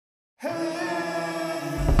I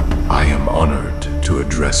am honored to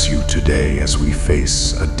address you today as we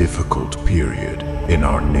face a difficult period in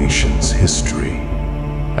our nation's history.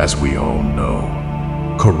 As we all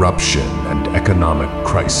know, corruption and economic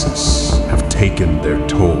crisis have taken their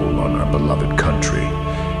toll on our beloved country,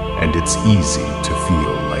 and it's easy to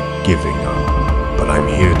feel like giving up. But I'm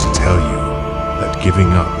here to tell you that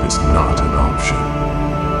giving up is not an option.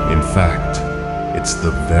 In fact, it's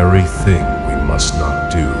the very thing we must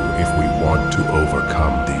not do if we want to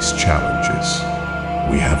overcome these challenges.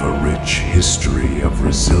 We have a rich history of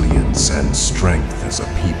resilience and strength as a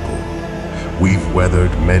people. We've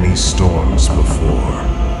weathered many storms before,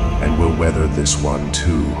 and we'll weather this one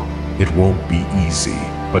too. It won't be easy,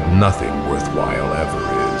 but nothing worthwhile ever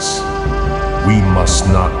is. We must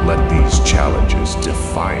not let these challenges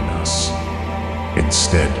define us.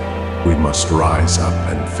 Instead, we must rise up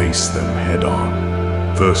and face them head-on.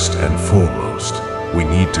 First and foremost, we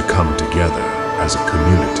need to come together as a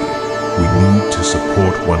community. We need to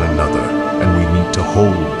support one another, and we need to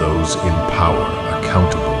hold those in power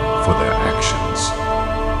accountable for their actions.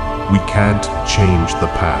 We can't change the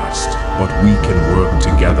past, but we can work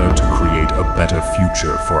together to create a better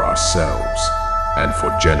future for ourselves and for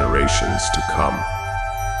generations to come.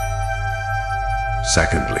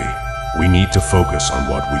 Secondly, we need to focus on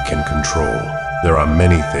what we can control. There are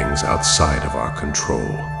many things outside of our control,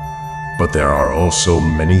 but there are also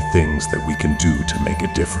many things that we can do to make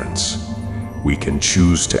a difference. We can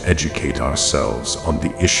choose to educate ourselves on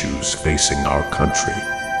the issues facing our country.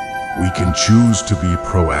 We can choose to be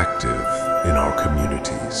proactive in our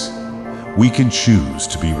communities. We can choose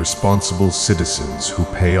to be responsible citizens who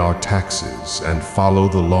pay our taxes and follow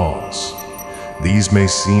the laws. These may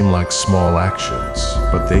seem like small actions,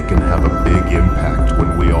 but they can have a big impact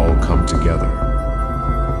when we all come together.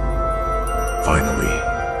 Finally,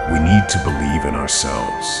 we need to believe in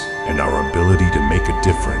ourselves and our ability to make a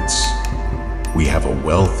difference. We have a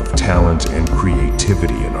wealth of talent and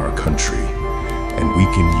creativity in our country, and we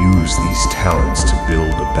can use these talents to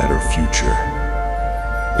build a better future.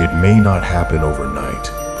 It may not happen overnight,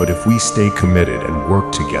 but if we stay committed and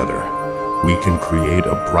work together, we can create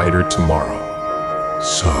a brighter tomorrow.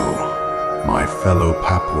 So, my fellow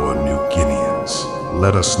Papua New Guineans,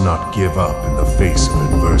 let us not give up in the face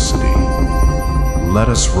of adversity. Let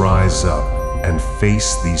us rise up and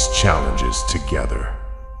face these challenges together.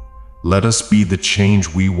 Let us be the change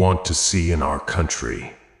we want to see in our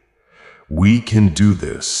country. We can do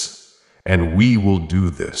this, and we will do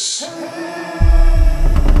this.